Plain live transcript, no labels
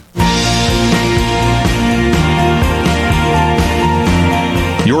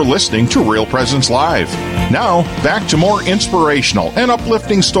You're listening to Real Presence Live. Now, back to more inspirational and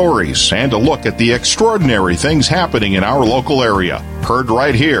uplifting stories and a look at the extraordinary things happening in our local area. Heard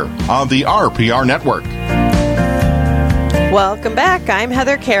right here on the RPR Network. Welcome back. I'm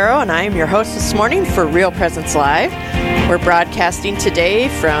Heather Caro, and I am your host this morning for Real Presence Live. We're broadcasting today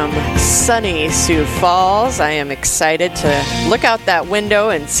from sunny Sioux Falls. I am excited to look out that window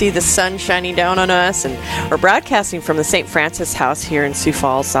and see the sun shining down on us. And we're broadcasting from the St. Francis House here in Sioux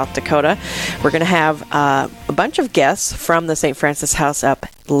Falls, South Dakota. We're going to have a bunch of guests from the St. Francis House up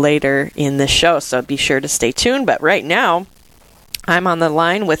later in the show, so be sure to stay tuned. But right now, I'm on the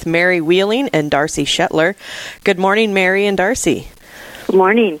line with Mary Wheeling and Darcy Shetler. Good morning, Mary and Darcy. Good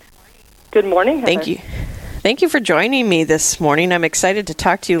morning. Good morning, Heather. Thank you. Thank you for joining me this morning. I'm excited to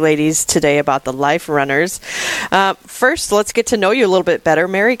talk to you ladies today about the Life Runners. First, let's get to know you a little bit better.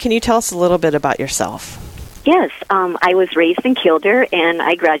 Mary, can you tell us a little bit about yourself? Yes, I was raised in Kildare, and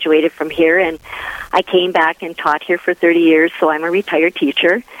I graduated from here, and I came back and taught here for 30 years, so I'm a retired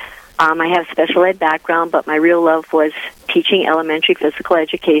teacher. I have a special ed background, but my real love was teaching elementary physical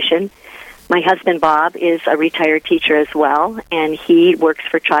education. My husband, Bob, is a retired teacher as well, and he works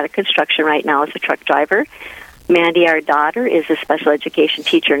for Trotta Construction right now as a truck driver. Mandy, our daughter, is a special education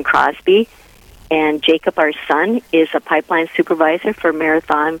teacher in Crosby, and Jacob, our son, is a pipeline supervisor for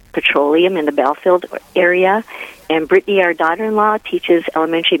Marathon Petroleum in the Belfield area. And Brittany, our daughter-in-law, teaches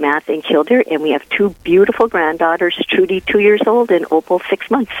elementary math in Kildare, and we have two beautiful granddaughters, Trudy, 2 years old, and Opal, 6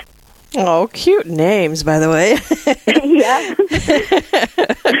 months. Oh, cute names, by the way. Yeah.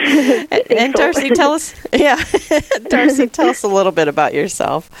 And Darcy, tell us, Darcy, tell us a little bit about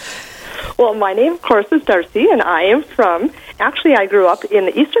yourself. Well, my name, of course, is Darcy, and I am I grew up in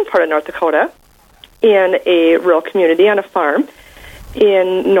the eastern part of North Dakota in a rural community on a farm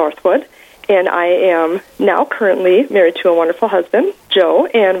in Northwood, and I am now currently married to a wonderful husband, Joe,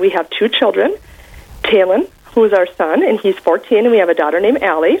 and we have two children, Talon, who is our son, and he's 14, and we have a daughter named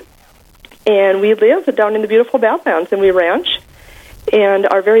Allie. And we live down in the beautiful Badlands, and we ranch, and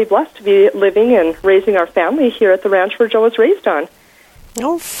are very blessed to be living and raising our family here at the ranch where Joe was raised on.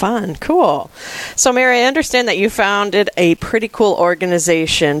 Oh, fun. Cool. So, Mary, I understand that you founded a pretty cool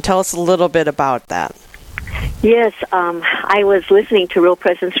organization. Tell us a little bit about that. Yes, I was listening to Real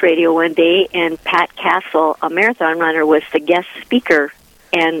Presence Radio one day, and Pat Castle, a marathon runner, was the guest speaker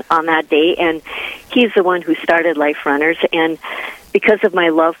and on that day, and he's the one who started Life Runners. And because of my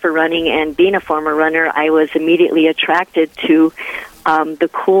love for running and being a former runner, I was immediately attracted to the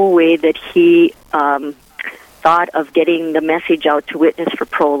cool way that he thought of getting the message out to Witness for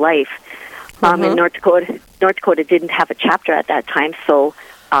Pro-Life. In North Dakota didn't have a chapter at that time, so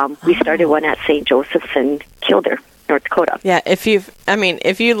we started one at St. Joseph's in Kildare, North Dakota. Yeah, if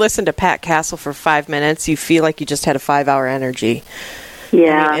you listen to Pat Castle for 5 minutes, you feel like you just had a 5-hour energy.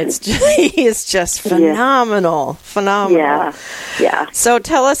 Yeah. He is just phenomenal. Phenomenal. Yeah. So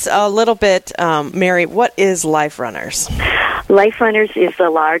tell us a little bit, Mary, what is Life Runners? Life Runners is the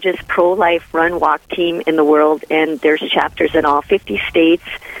largest pro-life run-walk team in the world, and there's chapters in all 50 states,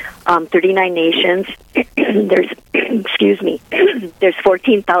 39 nations. There's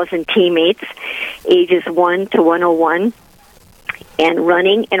 14,000 teammates, ages 1 to 101. And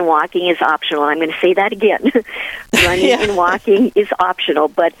running and walking is optional. I'm going to say that again. Running and walking is optional,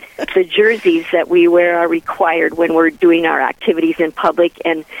 but the jerseys that we wear are required when we're doing our activities in public,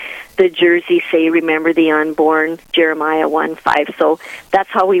 and the jerseys say, remember the unborn, Jeremiah 1:5. So that's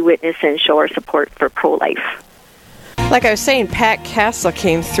how we witness and show our support for pro-life. Like I was saying, Pat Castle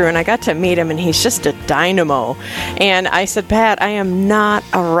came through, and I got to meet him, and he's just a dynamo. And I said, Pat, I am not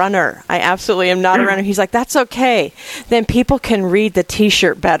a runner. I absolutely am not a runner. He's like, that's okay. Then people can read the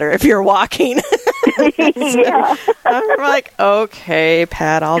T-shirt better if you're walking. Yeah. I'm like, okay,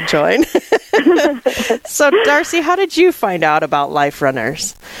 Pat, I'll join. So, Darcy, how did you find out about Life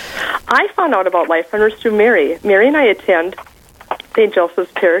Runners? I found out about Life Runners through Mary. Mary and I attend St.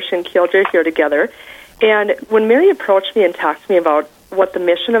 Joseph's Parish in Kildare here together. And when Mary approached me and talked to me about what the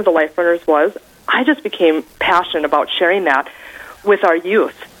mission of the Life Runners was, I just became passionate about sharing that with our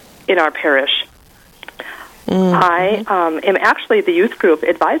youth in our parish. Mm-hmm. I am actually the youth group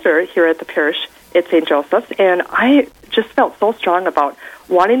advisor here at the parish at St. Joseph's, and I just felt so strong about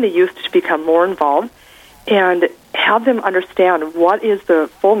wanting the youth to become more involved and have them understand what is the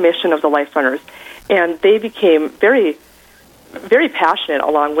full mission of the Life Runners. And they became very, very passionate,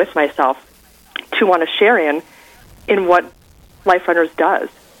 along with myself, to want to share in what Life Runners does.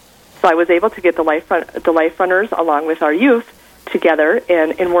 So I was able to get the Life Runners along with our youth together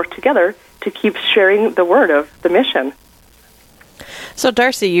and work together to keep sharing the word of the mission. So,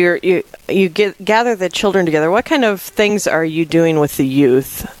 Darcy, you gather the children together. What kind of things are you doing with the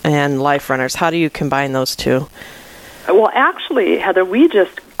youth and Life Runners? How do you combine those two? Well, actually, Heather, we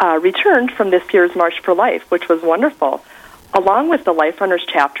just returned from this year's March for Life, which was wonderful, along with the Life Runners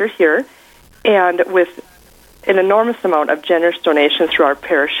chapter here, and with an enormous amount of generous donations through our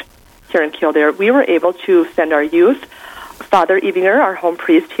parish here in Kildare. We were able to send our youth, Father Ebinger, our home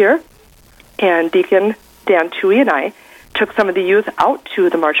priest here, and Deacon Dan Tui and I took some of the youth out to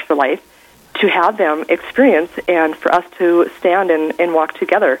the March for Life to have them experience and for us to stand and walk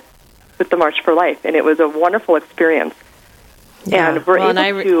together with the March for Life. And it was a wonderful experience. Yeah. And we're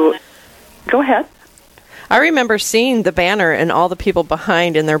able to... Go ahead. I remember seeing the banner and all the people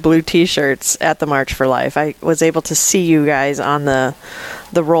behind in their blue T-shirts at the March for Life. I was able to see you guys on the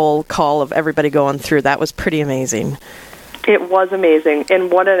roll call of everybody going through. That was pretty amazing. It was amazing.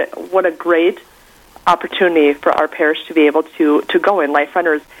 And what a great opportunity for our parish to be able to go in. Life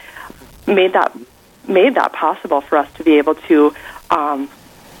Runners made that possible for us to be able to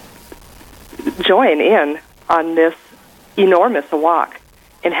join in on this enormous walk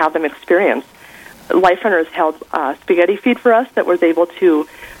and have them experience. Life Runners held a spaghetti feed for us that was able to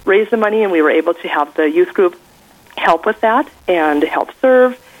raise the money, and we were able to have the youth group help with that and help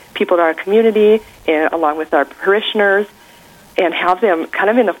serve people in our community and along with our parishioners, and have them kind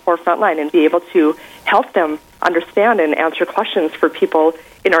of in the forefront line and be able to help them understand and answer questions for people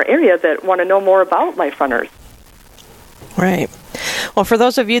in our area that want to know more about Life Runners. Right. Well, for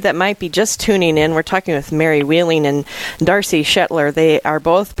those of you that might be just tuning in, we're talking with Mary Wheeling and Darcy Shetler. They are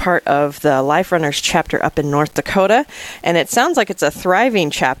both part of the Life Runners chapter up in North Dakota, and it sounds like it's a thriving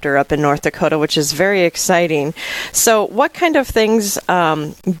chapter up in North Dakota, which is very exciting. So what kind of things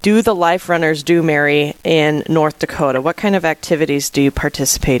do the Life Runners do, Mary, in North Dakota? What kind of activities do you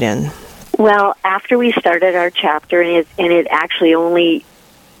participate in? Well, after we started our chapter, and it actually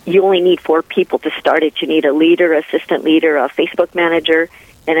you only need 4 people to start it. You need a leader, assistant leader, a Facebook manager,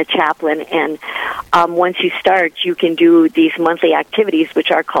 and a chaplain. And once you start, you can do these monthly activities, which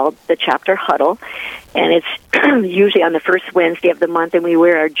are called the Chapter Huddle. And it's usually on the first Wednesday of the month, and we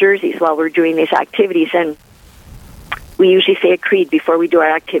wear our jerseys while we're doing these activities. And we usually say a creed before we do our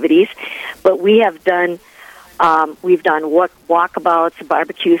activities. But we have done... we've done walkabouts,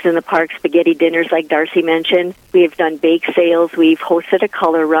 barbecues in the park, spaghetti dinners like Darcy mentioned. We've done bake sales. We've hosted a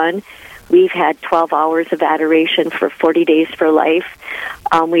color run. We've had 12 hours of adoration for 40 Days for Life.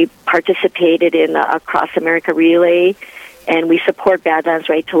 We participated in a Cross America Relay, and we support Badlands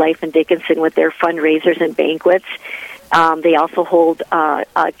Right to Life in Dickinson with their fundraisers and banquets. They also hold a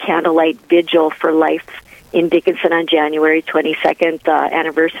candlelight vigil for life in Dickinson on January 22nd, the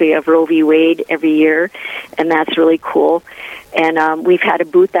anniversary of Roe v. Wade every year, and that's really cool. And we've had a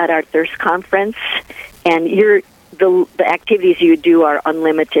booth at our Thirst Conference, and the activities you do are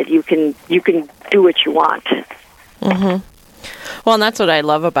unlimited. You can do what you want. Mm-hmm. Well, and that's what I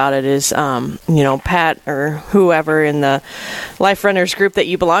love about it is, Pat or whoever in the Life Runners group that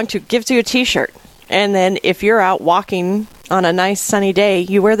you belong to gives you a T-shirt. And then if you're out walking on a nice sunny day,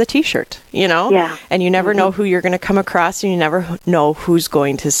 you wear the T-shirt, Yeah. And you never know who you're going to come across, and you never know who's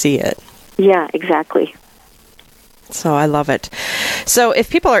going to see it. Yeah, exactly. So I love it. So if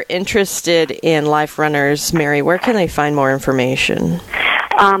people are interested in Life Runners, Mary, where can they find more information?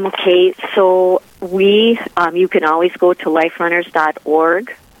 Okay, so you can always go to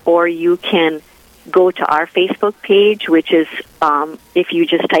liferunners.org, or you can go to our Facebook page, which is, if you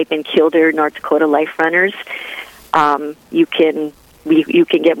just type in Kildare, North Dakota Life Runners, you can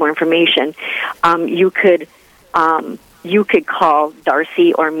get more information. You could call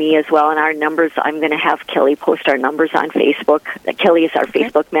Darcy or me as well, and our numbers, I'm going to have Kelly post our numbers on Facebook. Kelly is our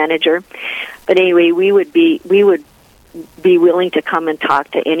Facebook manager. But anyway, we would be willing to come and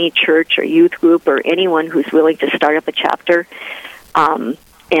talk to any church or youth group or anyone who's willing to start up a chapter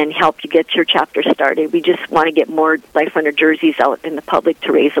and help you get your chapter started. We just want to get more Life Runner jerseys out in the public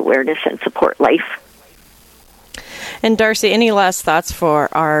to raise awareness and support life. And Darcy, any last thoughts for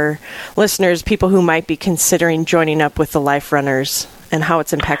our listeners, people who might be considering joining up with the Life Runners and how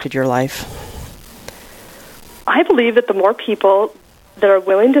it's impacted your life? I believe that the more people that are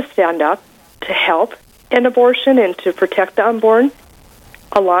willing to stand up to help end abortion and to protect the unborn,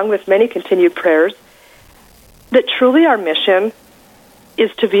 along with many continued prayers, that truly our mission is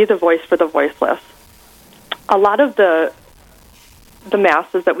to be the voice for the voiceless. A lot of the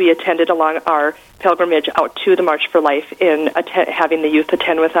masses that we attended along our pilgrimage out to the March for Life in having the youth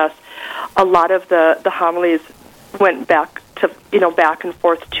attend with us, a lot of the homilies went back and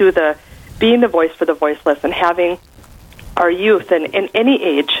forth to the being the voice for the voiceless and having our youth and any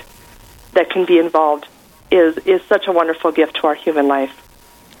age that can be involved is such a wonderful gift to our human life.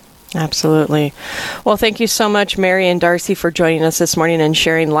 Absolutely. Well, thank you so much, Mary and Darcy, for joining us this morning and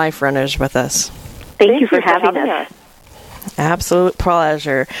sharing Life Runners with us. Thank you for having us. Absolute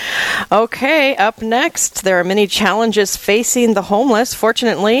pleasure. Okay, up next, there are many challenges facing the homeless.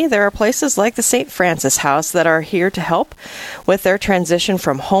 Fortunately, there are places like the St. Francis House that are here to help with their transition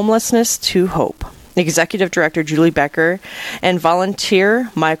from homelessness to hope. Executive Director Julie Becker and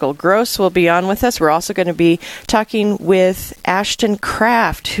volunteer Michael Gross will be on with us. We're also going to be talking with Ashton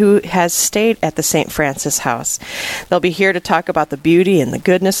Kraft, who has stayed at the St. Francis House. They'll be here to talk about the beauty and the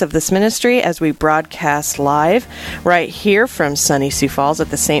goodness of this ministry as we broadcast live right here from sunny Sioux Falls at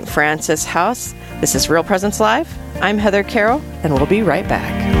the St. Francis House. This is Real Presence Live. I'm Heather Carroll, and we'll be right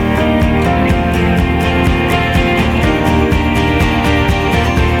back.